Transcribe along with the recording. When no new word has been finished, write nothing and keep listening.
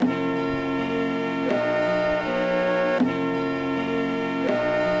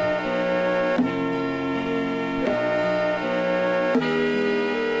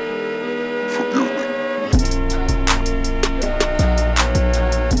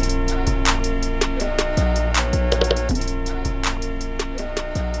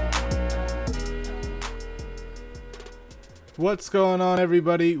What's going on,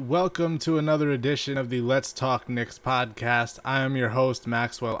 everybody? Welcome to another edition of the Let's Talk Knicks podcast. I am your host,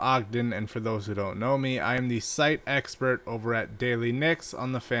 Maxwell Ogden, and for those who don't know me, I am the site expert over at Daily Knicks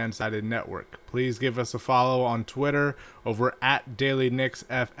on the Fansided Network. Please give us a follow on Twitter over at Daily Knicks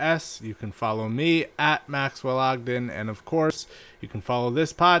FS. You can follow me at Maxwell Ogden, and of course, you can follow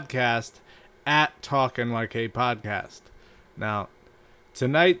this podcast at Talk NYK Podcast. Now,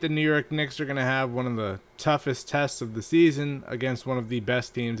 tonight, the New York Knicks are going to have one of the toughest tests of the season against one of the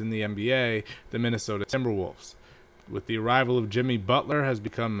best teams in the NBA, the Minnesota Timberwolves. With the arrival of Jimmy Butler has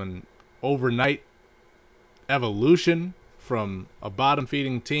become an overnight evolution from a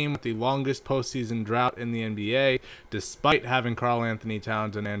bottom-feeding team with the longest postseason drought in the NBA, despite having Karl Anthony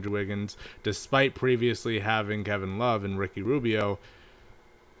Towns and Andrew Wiggins, despite previously having Kevin Love and Ricky Rubio.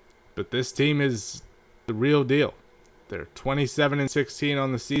 But this team is the real deal. They're 27-16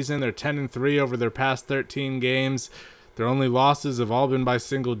 on the season. They're 10-3 over their past 13 games. Their only losses have all been by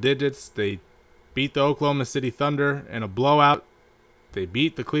single digits. They beat the Oklahoma City Thunder in a blowout. They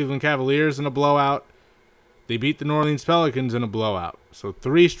beat the Cleveland Cavaliers in a blowout. They beat the New Orleans Pelicans in a blowout. So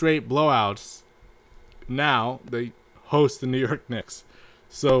 3 straight blowouts. Now they host the New York Knicks.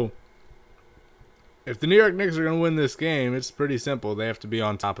 So if the New York Knicks are going to win this game, it's pretty simple. They have to be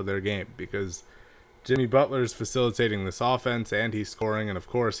on top of their game because Jimmy Butler is facilitating this offense, and he's scoring, and of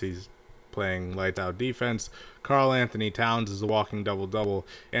course he's playing lights-out defense. Karl Anthony Towns is a walking double-double.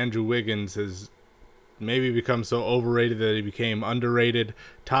 Andrew Wiggins has maybe become so overrated that he became underrated.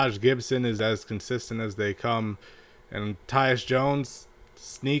 Taj Gibson is as consistent as they come. And Tyus Jones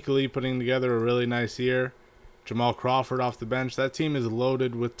sneakily putting together a really nice year. Jamal Crawford off the bench. That team is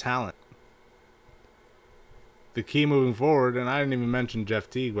loaded with talent. The key moving forward, and I didn't even mention Jeff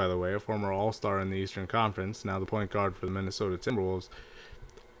Teague, by the way, a former All-Star in the Eastern Conference, now the point guard for the Minnesota Timberwolves.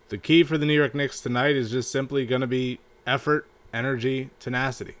 The key for the New York Knicks tonight is just simply going to be effort, energy,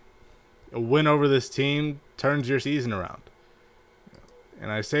 tenacity. A win over this team turns your season around.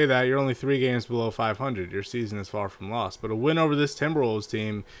 And I say that, you're only 3 games below 500. Your season is far from lost. But a win over this Timberwolves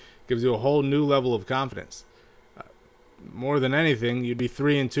team gives you a whole new level of confidence. More than anything, you'd be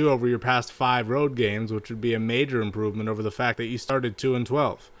 3-2 over your past 5 road games, which would be a major improvement over the fact that you started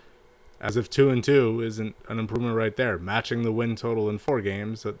 2-12. As if 2-2 isn't an improvement right there, matching the win total in 4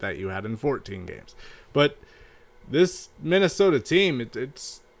 games that you had in 14 games. But this Minnesota team,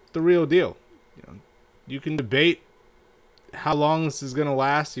 it's the real deal. You can debate how long this is going to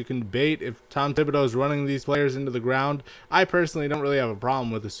last. You can debate if Tom Thibodeau is running these players into the ground. I personally don't really have a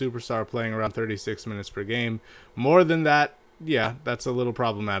problem with a superstar playing around 36 minutes per game. More than that, yeah, that's a little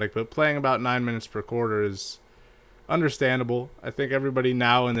problematic, but playing about 9 minutes per quarter is understandable. I think everybody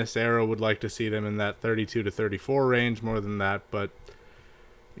now in this era would like to see them in that 32 to 34 range more than that, but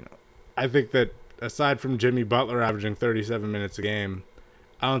I think that aside from Jimmy Butler averaging 37 minutes a game,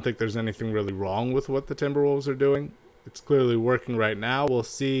 I don't think there's anything really wrong with what the Timberwolves are doing. It's clearly working right now. We'll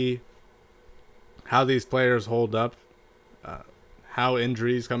see how these players hold up, how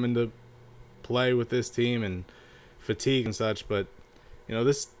injuries come into play with this team and fatigue and such. But,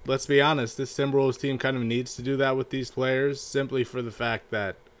 let's be honest, this Timberwolves team kind of needs to do that with these players simply for the fact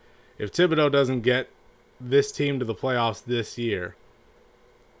that if Thibodeau doesn't get this team to the playoffs this year,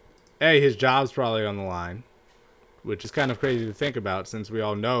 his job's probably on the line, which is kind of crazy to think about since we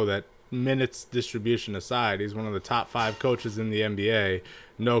all know that minutes distribution aside, he's one of the top 5 coaches in the NBA,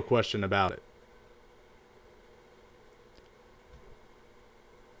 no question about it.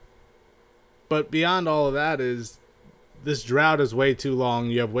 But beyond all of that is this drought is way too long.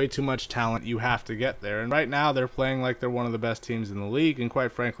 You have way too much talent. You have to get there. And right now they're playing like they're one of the best teams in the league, and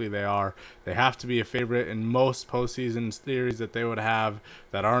quite frankly they are. They have to be a favorite in most postseason series that they would have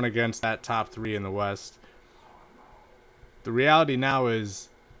that aren't against that top 3 in the West. The reality now is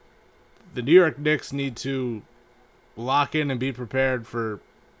the New York Knicks need to lock in and be prepared for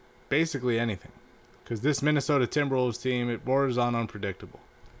basically anything. Because this Minnesota Timberwolves team, it borders on unpredictable.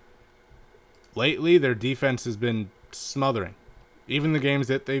 Lately, their defense has been smothering. Even the games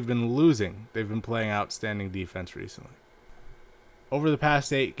that they've been losing, they've been playing outstanding defense recently. Over the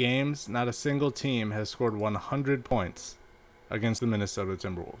past 8 games, not a single team has scored 100 points against the Minnesota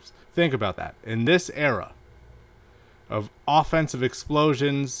Timberwolves. Think about that. In this era of offensive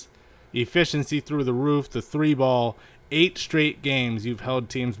explosions, efficiency through the roof, the 3-ball, 8 straight games you've held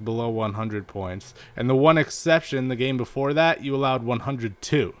teams below 100 points. And the one exception, the game before that, you allowed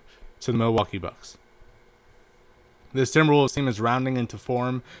 102 to the Milwaukee Bucks. This Timberwolves team is rounding into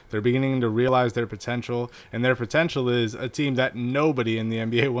form. They're beginning to realize their potential, and their potential is a team that nobody in the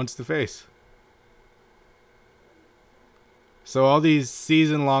NBA wants to face. So all these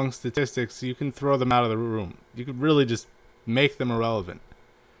season-long statistics, you can throw them out of the room. You could really just make them irrelevant.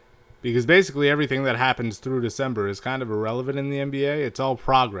 Because basically everything that happens through December is kind of irrelevant in the NBA. It's all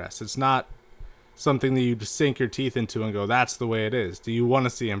progress. It's not something that you just sink your teeth into and go, that's the way it is. Do you want to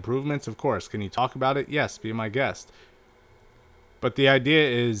see improvements? Of course. Can you talk about it? Yes, be my guest. But the idea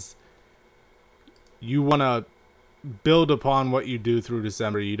is you want to build upon what you do through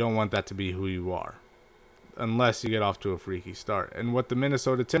December. You don't want that to be who you are, unless you get off to a freaky start. And what the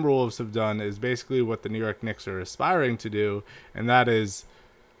Minnesota Timberwolves have done is basically what the New York Knicks are aspiring to do, and that is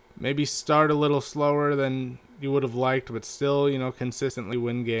maybe start a little slower than you would have liked, but still, consistently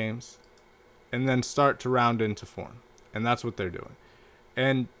win games, and then start to round into form. And that's what they're doing.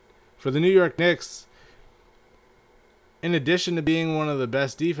 And for the New York Knicks, in addition to being one of the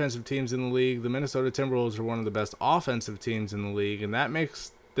best defensive teams in the league, the Minnesota Timberwolves are one of the best offensive teams in the league, and that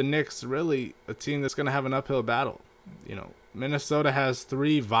makes the Knicks really a team that's going to have an uphill battle. Minnesota has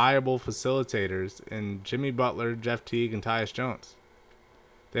 3 viable facilitators in Jimmy Butler, Jeff Teague, and Tyus Jones.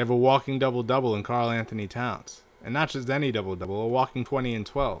 They have a walking double-double in Karl Anthony Towns. And not just any double-double, a walking 20 and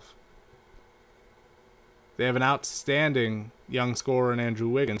 12. They have an outstanding young scorer in Andrew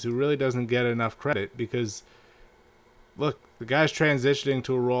Wiggins, who really doesn't get enough credit because, look, the guy's transitioning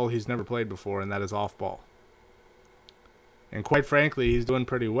to a role he's never played before, and that is off-ball. And quite frankly, he's doing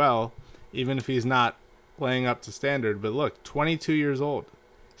pretty well, even if he's not playing up to standard. But look, 22 years old.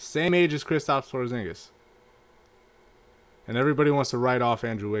 Same age as Kristaps Porzingis. And everybody wants to write off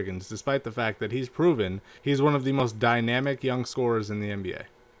Andrew Wiggins, despite the fact that he's proven he's one of the most dynamic young scorers in the NBA.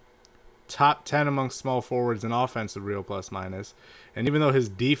 Top 10 amongst small forwards in offensive real plus minus. And even though his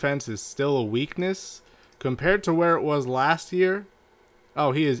defense is still a weakness, compared to where it was last year,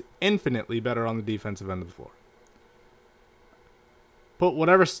 he is infinitely better on the defensive end of the floor. Put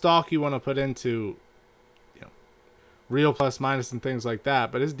whatever stock you want to put into real plus minus and things like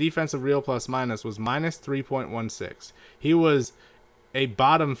that, but his defensive real plus minus was minus 3.16. He was a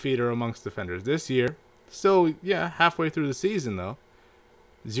bottom feeder amongst defenders. This year, still, halfway through the season though,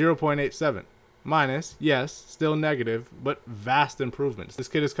 0.87. Minus, yes, still negative, but vast improvements. This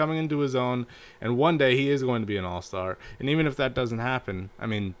kid is coming into his own, and one day he is going to be an all-star. And even if that doesn't happen,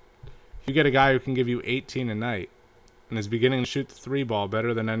 if you get a guy who can give you 18 a night and is beginning to shoot the 3 ball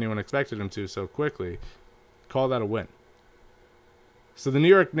better than anyone expected him to so quickly, call that a win. So the New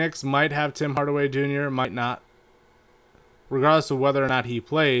York Knicks might have Tim Hardaway Jr., might not. Regardless of whether or not he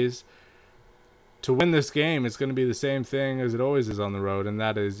plays, to win this game, it's going to be the same thing as it always is on the road, and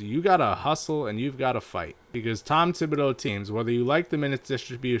that is you got to hustle and you've got to fight. Because Tom Thibodeau teams, whether you like the minutes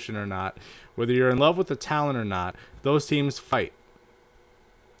distribution or not, whether you're in love with the talent or not, those teams fight.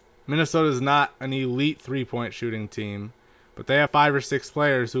 Minnesota is not an elite three-point shooting team, but they have 5 or 6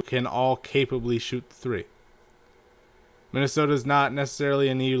 players who can all capably shoot the 3. Minnesota is not necessarily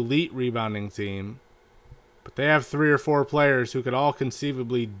an elite rebounding team, but they have 3 or 4 players who could all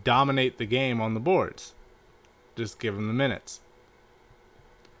conceivably dominate the game on the boards. Just give them the minutes.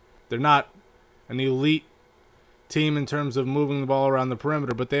 They're not an elite team in terms of moving the ball around the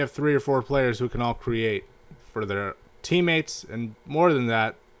perimeter, but they have 3 or 4 players who can all create for their teammates, and more than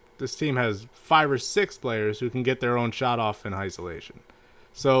that, this team has 5 or 6 players who can get their own shot off in isolation.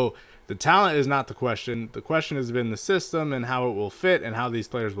 So the talent is not the question. The question has been the system and how it will fit and how these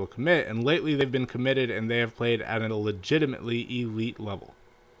players will commit. And lately they've been committed and they have played at a legitimately elite level.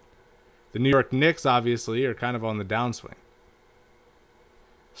 The New York Knicks, obviously, are kind of on the downswing.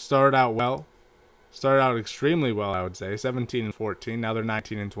 Started out extremely well, I would say. 17 and 14. Now they're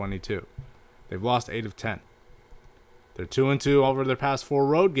 19 and 22. They've lost 8 of 10. They're 2-2 over their past 4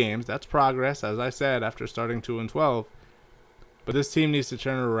 road games. That's progress, as I said, after starting 2-12. But this team needs to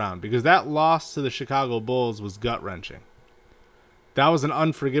turn it around because that loss to the Chicago Bulls was gut-wrenching. That was an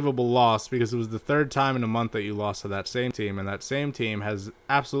unforgivable loss because it was the 3rd time in a month that you lost to that same team, and that same team has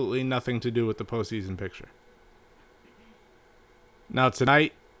absolutely nothing to do with the postseason picture. Now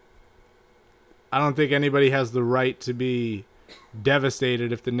tonight, I don't think anybody has the right to be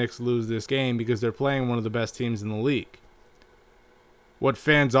devastated if the Knicks lose this game because they're playing one of the best teams in the league. What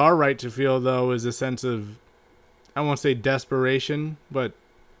fans are right to feel, though, is a sense of, I won't say desperation, but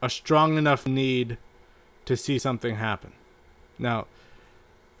a strong enough need to see something happen. Now,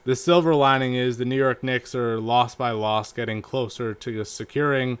 the silver lining is the New York Knicks are loss by loss getting closer to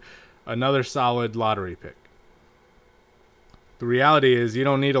securing another solid lottery pick. The reality is you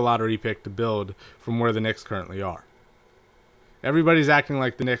don't need a lottery pick to build from where the Knicks currently are. Everybody's acting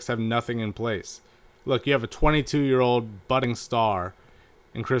like the Knicks have nothing in place. Look, you have a 22-year-old budding star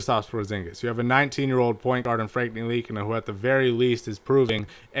in Kristaps Porzingis. You have a 19-year-old point guard in Frank Ntilikina who at the very least is proving,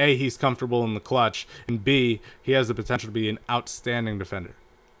 A, he's comfortable in the clutch, and B, he has the potential to be an outstanding defender.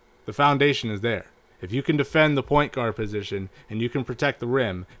 The foundation is there. If you can defend the point guard position and you can protect the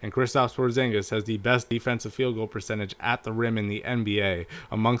rim, and Kristaps Porzingis has the best defensive field goal percentage at the rim in the NBA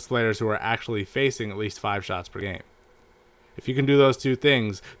amongst players who are actually facing at least 5 shots per game. If you can do those two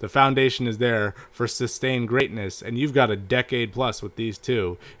things, the foundation is there for sustained greatness, and you've got a decade plus with these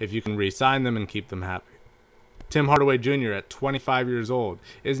two if you can re-sign them and keep them happy. Tim Hardaway Jr. at 25 years old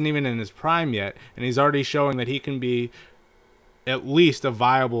isn't even in his prime yet, and he's already showing that he can be at least a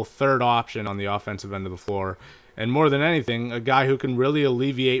viable third option on the offensive end of the floor, and more than anything, a guy who can really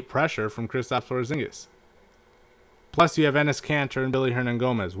alleviate pressure from Kristaps Porzingis. Plus, you have Enes Kanter and Billy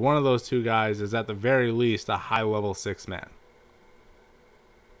Hernangomez. One of those two guys is at the very least a high-level 6-man.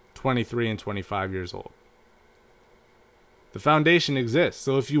 23 and 25 years old. The foundation exists.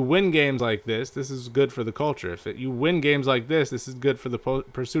 So if you win games like this is good for the culture. If you win games like this is good for the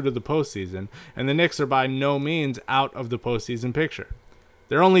pursuit of the postseason. And the Knicks are by no means out of the postseason picture.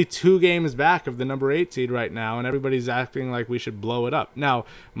 They're only 2 games back of the number 8 seed right now, and everybody's acting like we should blow it up. Now,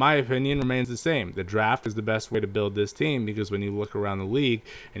 my opinion remains the same. The draft is the best way to build this team, because when you look around the league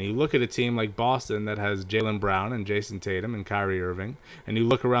and you look at a team like Boston that has Jaylen Brown and Jason Tatum and Kyrie Irving, and you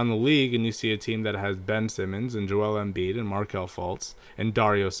look around the league and you see a team that has Ben Simmons and Joel Embiid and Markelle Fultz and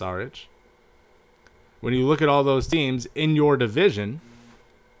Dario Saric. When you look at all those teams in your division,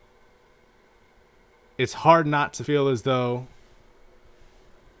 it's hard not to feel as though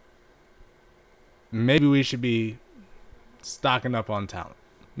maybe we should be stocking up on talent.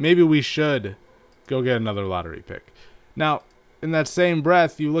 Maybe we should go get another lottery pick. Now, in that same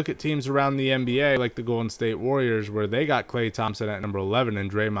breath, you look at teams around the NBA like the Golden State Warriors, where they got Klay Thompson at number 11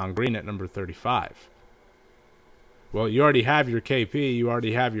 and Draymond Green at number 35. Well, you already have your KP, you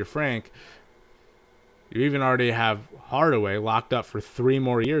already have your Frank. You even already have Hardaway locked up for 3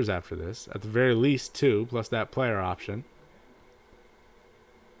 more years after this, at the very least 2, plus that player option.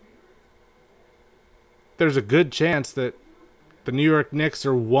 There's a good chance that the New York Knicks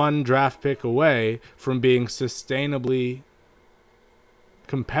are 1 draft pick away from being sustainably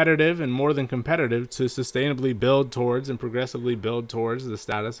competitive, and more than competitive, to sustainably build towards and progressively build towards the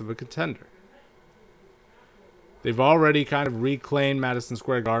status of a contender. They've already kind of reclaimed Madison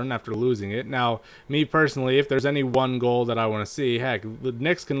Square Garden after losing it. Now, me personally, if there's any one goal that I want to see, heck, the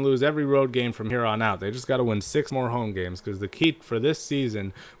Knicks can lose every road game from here on out. They just got to win 6 more home games, because the key for this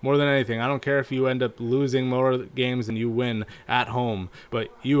season, more than anything, I don't care if you end up losing more games than you win at home, but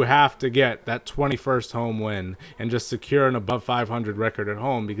you have to get that 21st home win and just secure an above 500 record at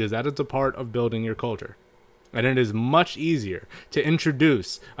home, because that is a part of building your culture. And it is much easier to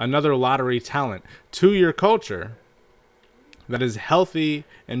introduce another lottery talent to your culture that is healthy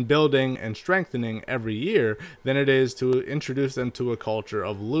and building and strengthening every year than it is to introduce them to a culture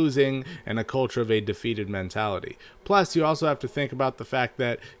of losing and a culture of a defeated mentality. Plus, you also have to think about the fact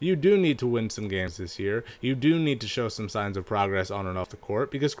that you do need to win some games this year. You do need to show some signs of progress on and off the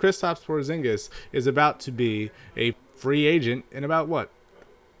court, because Kristaps Porzingis is about to be a free agent in about,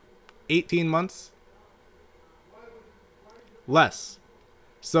 18 months? Less.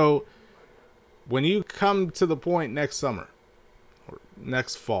 So, when you come to the point next summer, or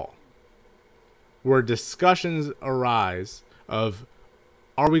next fall, where discussions arise of,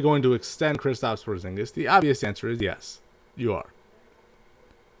 are we going to extend Kristaps Porzingis? The obvious answer is yes, you are.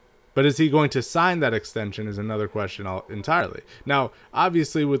 But is he going to sign that extension is another question entirely. Now,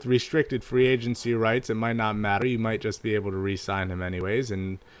 obviously, with restricted free agency rights, it might not matter. You might just be able to re-sign him anyways,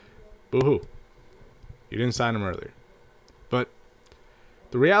 and boo-hoo. You didn't sign him earlier. But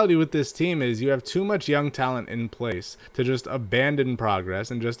the reality with this team is you have too much young talent in place to just abandon progress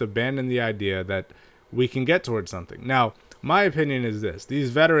and just abandon the idea that we can get towards something. Now, my opinion is this. These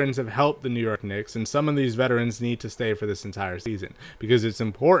veterans have helped the New York Knicks, and some of these veterans need to stay for this entire season, because it's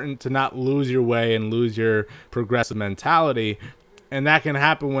important to not lose your way and lose your progressive mentality, and that can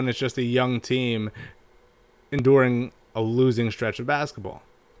happen when it's just a young team enduring a losing stretch of basketball.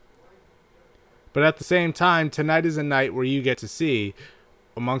 But at the same time, tonight is a night where you get to see,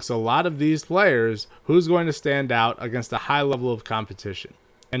 amongst a lot of these players, who's going to stand out against a high level of competition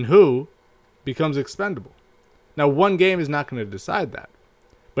and who becomes expendable. Now, one game is not going to decide that,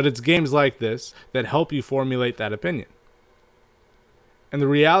 but it's games like this that help you formulate that opinion. And the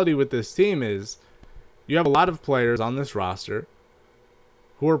reality with this team is you have a lot of players on this roster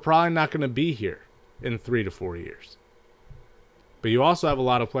who are probably not going to be here in 3 to 4 years. But you also have a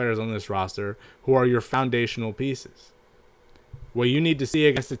lot of players on this roster who are your foundational pieces. What you need to see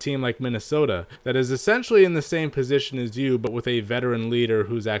against a team like Minnesota, that is essentially in the same position as you, but with a veteran leader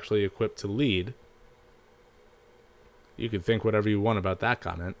who's actually equipped to lead. You can think whatever you want about that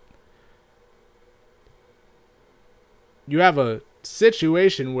comment. You have a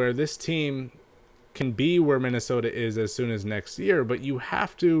situation where this team can be where Minnesota is as soon as next year, but you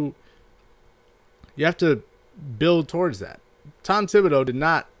have to build towards that. Tom Thibodeau did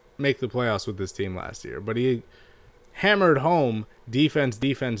not make the playoffs with this team last year, but he hammered home defense,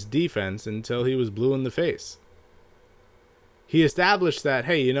 defense, defense until he was blue in the face. He established that,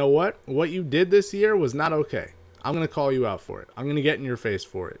 hey, you know what? What you did this year was not okay. I'm going to call you out for it. I'm going to get in your face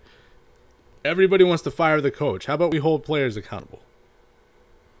for it. Everybody wants to fire the coach. How about we hold players accountable?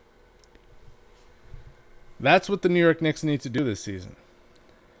 That's what the New York Knicks need to do this season.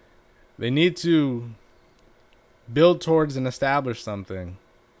 They need to build towards and establish something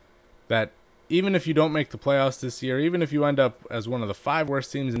that even if you don't make the playoffs this year, even if you end up as one of the 5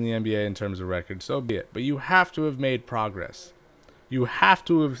 worst teams in the NBA in terms of record, so be it. But you have to have made progress. You have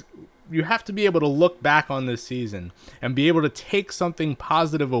to be able to look back on this season and be able to take something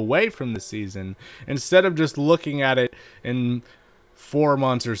positive away from the season instead of just looking at it in 4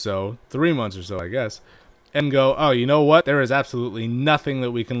 months or so, 3 months or so, I guess, and go, oh, you know what? There is absolutely nothing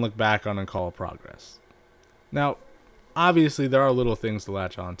that we can look back on and call progress. Now, obviously, there are little things to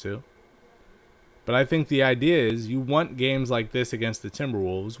latch on to. But I think the idea is you want games like this against the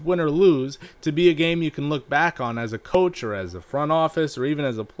Timberwolves, win or lose, to be a game you can look back on as a coach or as a front office or even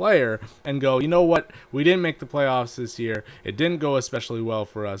as a player and go, you know what, we didn't make the playoffs this year. It didn't go especially well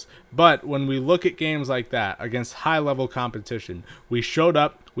for us. But when we look at games like that against high-level competition, we showed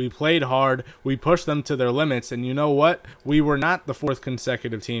up, we played hard, we pushed them to their limits, and you know what? We were not the 4th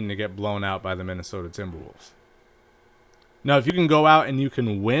consecutive team to get blown out by the Minnesota Timberwolves. Now, if you can go out and you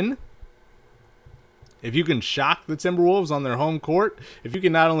can win, if you can shock the Timberwolves on their home court, if you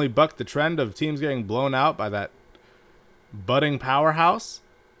can not only buck the trend of teams getting blown out by that budding powerhouse,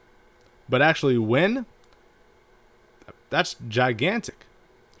 but actually win, that's gigantic.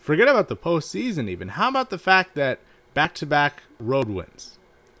 Forget about the postseason even. How about the fact that back-to-back road wins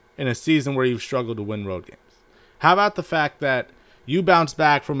in a season where you've struggled to win road games? How about the fact that you bounce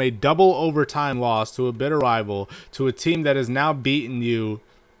back from a double overtime loss to a bitter rival to a team that has now beaten you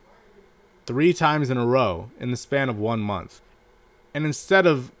 3 times in a row in the span of 1 month. And instead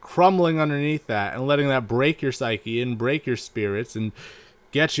of crumbling underneath that and letting that break your psyche and break your spirits and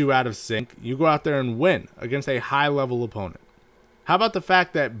get you out of sync, you go out there and win against a high-level opponent. How about the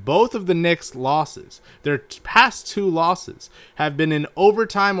fact that both of the Knicks' losses, their past 2 losses, have been in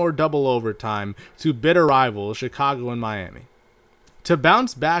overtime or double overtime to bitter rivals Chicago and Miami? To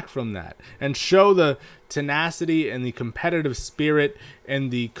bounce back from that and show the tenacity and the competitive spirit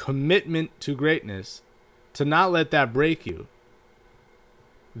and the commitment to greatness, to not let that break you,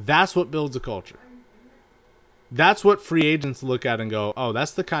 that's what builds a culture. That's what free agents look at and go, oh,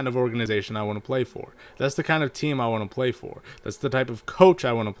 that's the kind of organization I want to play for. That's the kind of team I want to play for. That's the type of coach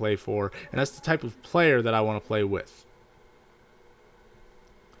I want to play for. And that's the type of player that I want to play with.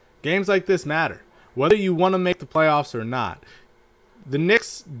 Games like this matter. Whether you want to make the playoffs or not, the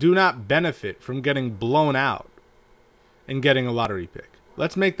Knicks do not benefit from getting blown out and getting a lottery pick.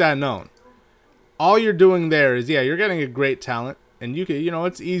 Let's make that known. All you're doing there is, you're getting a great talent, and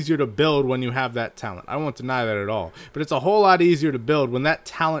it's easier to build when you have that talent. I won't deny that at all. But it's a whole lot easier to build when that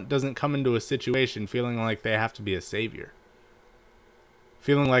talent doesn't come into a situation feeling like they have to be a savior.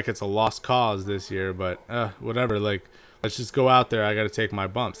 Feeling like it's a lost cause this year, but whatever, let's just go out there. I got to take my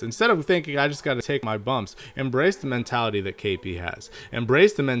bumps. Instead of thinking I just got to take my bumps, embrace the mentality that KP has.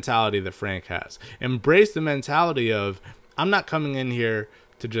 Embrace the mentality that Frank has. Embrace the mentality of, I'm not coming in here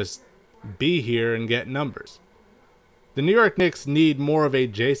to just be here and get numbers. The New York Knicks need more of a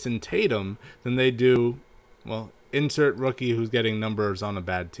Jason Tatum than they do, insert rookie who's getting numbers on a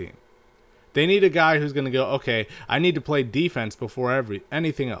bad team. They need a guy who's going to go, okay, I need to play defense before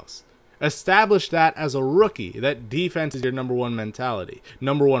anything else. Establish that as a rookie, that defense is your number one mentality,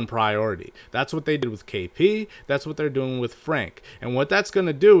 number one priority. That's what they did with KP. That's what they're doing with Frank. And what that's going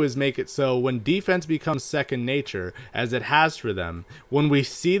to do is make it so when defense becomes second nature, as it has for them, when we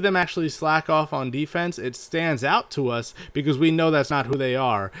see them actually slack off on defense, it stands out to us because we know that's not who they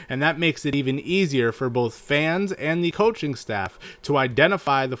are. And that makes it even easier for both fans and the coaching staff to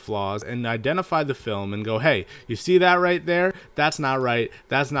identify the flaws and identify the film and go, hey, you see that right there? That's not right.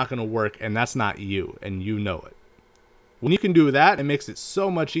 That's not going to work. And that's not you, and you know it. When you can do that, it makes it so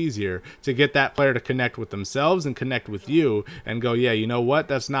much easier to get that player to connect with themselves and connect with you and go, yeah, you know what?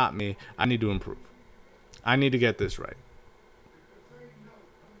 That's not me. I need to improve. I need to get this right.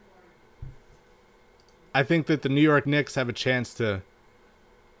 I think that the New York Knicks have a chance to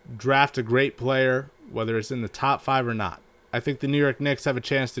draft a great player, whether it's in the top 5 or not. I think the New York Knicks have a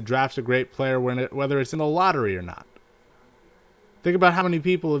chance to draft a great player whether it's in the lottery or not. Think about how many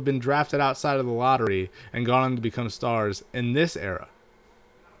people have been drafted outside of the lottery and gone on to become stars in this era.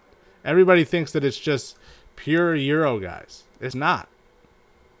 Everybody thinks that it's just pure Euro guys. It's not.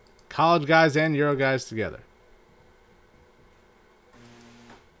 College guys and Euro guys together.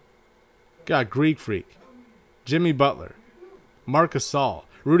 Got Greek Freak, Jimmy Butler, Marc Gasol,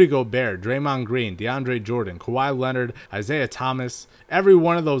 Rudy Gobert, Draymond Green, DeAndre Jordan, Kawhi Leonard, Isaiah Thomas. Every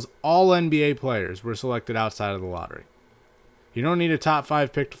one of those all-NBA players were selected outside of the lottery. You don't need a top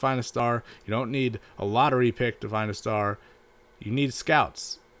 5 pick to find a star. You don't need a lottery pick to find a star. You need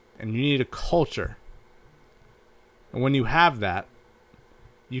scouts, and you need a culture. And when you have that,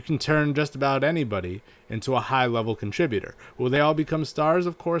 you can turn just about anybody into a high-level contributor. Will they all become stars?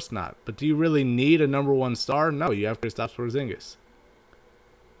 Of course not. But do you really need a number 1 star? No, you have Kristaps Porzingis.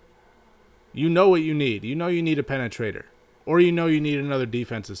 You know what you need. You know you need a penetrator. Or you know you need another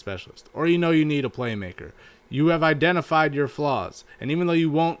defensive specialist. Or you know you need a playmaker. You have identified your flaws. And even though you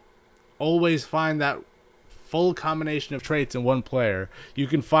won't always find that full combination of traits in one player, you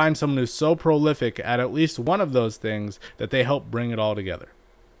can find someone who's so prolific at least one of those things that they help bring it all together.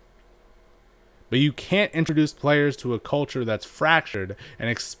 But you can't introduce players to a culture that's fractured and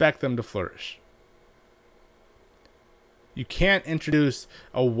expect them to flourish. You can't introduce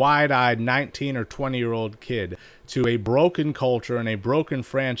a wide-eyed 19 or 20-year-old kid to a broken culture and a broken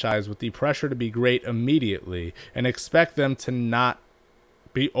franchise with the pressure to be great immediately and expect them to not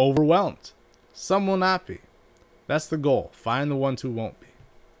be overwhelmed. Some will not be. That's the goal. Find the ones who won't be.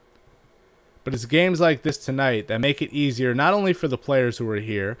 But it's games like this tonight that make it easier not only for the players who are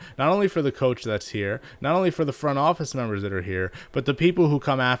here, not only for the coach that's here, not only for the front office members that are here, but the people who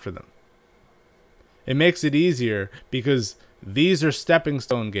come after them. It makes it easier because these are stepping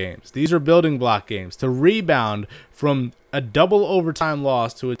stone games. These are building block games to rebound from a double overtime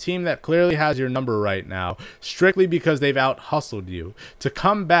loss to a team that clearly has your number right now, strictly because they've out-hustled you. To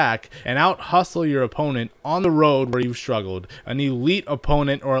come back and out-hustle your opponent on the road where you've struggled, an elite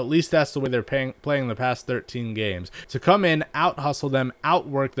opponent, or at least that's the way they're playing the past 13 games. To come in, out-hustle them,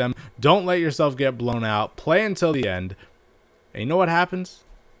 outwork them, don't let yourself get blown out, play until the end. And you know what happens?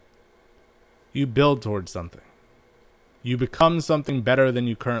 You build towards something. You become something better than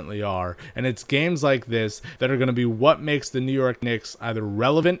you currently are. And it's games like this that are going to be what makes the New York Knicks either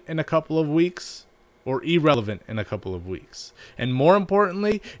relevant in a couple of weeks or irrelevant in a couple of weeks. And more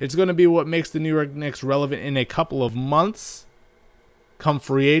importantly, it's going to be what makes the New York Knicks relevant in a couple of months, come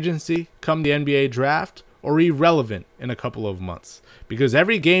free agency, come the NBA draft, or irrelevant in a couple of months. Because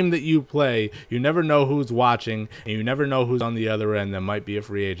every game that you play, you never know who's watching, and you never know who's on the other end that might be a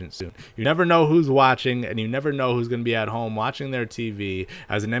free agent soon. You never know who's watching, and you never know who's going to be at home watching their TV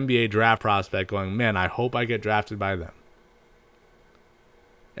as an NBA draft prospect going, man, I hope I get drafted by them.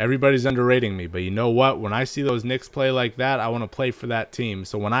 Everybody's underrating me, but you know what? When I see those Knicks play like that, I want to play for that team.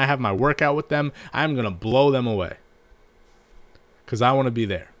 So when I have my workout with them, I'm going to blow them away. Because I want to be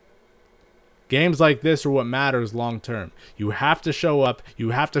there. Games like this are what matters long term. You have to show up, you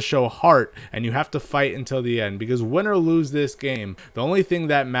have to show heart, and you have to fight until the end. Because win or lose this game, the only thing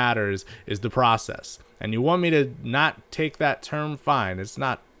that matters is the process. And you want me to not take that term? Fine. It's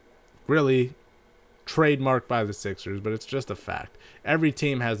not really trademarked by the Sixers, but it's just a fact. Every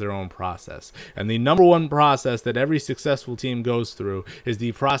team has their own process. And the number one process that every successful team goes through is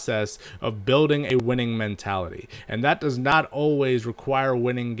the process of building a winning mentality. And that does not always require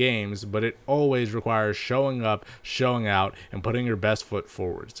winning games, but it always requires showing up, showing out, and putting your best foot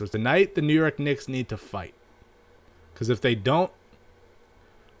forward. So tonight, the New York Knicks need to fight. Because if they don't,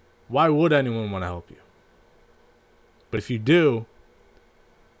 why would anyone want to help you? But if you do,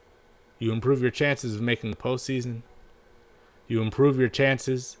 you improve your chances of making the postseason. You improve your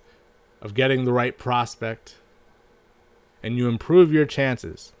chances of getting the right prospect. And you improve your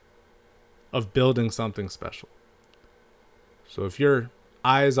chances of building something special. So if your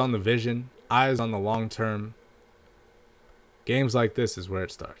eyes on the vision, eyes on the long term, games like this is where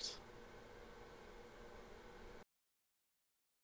it starts.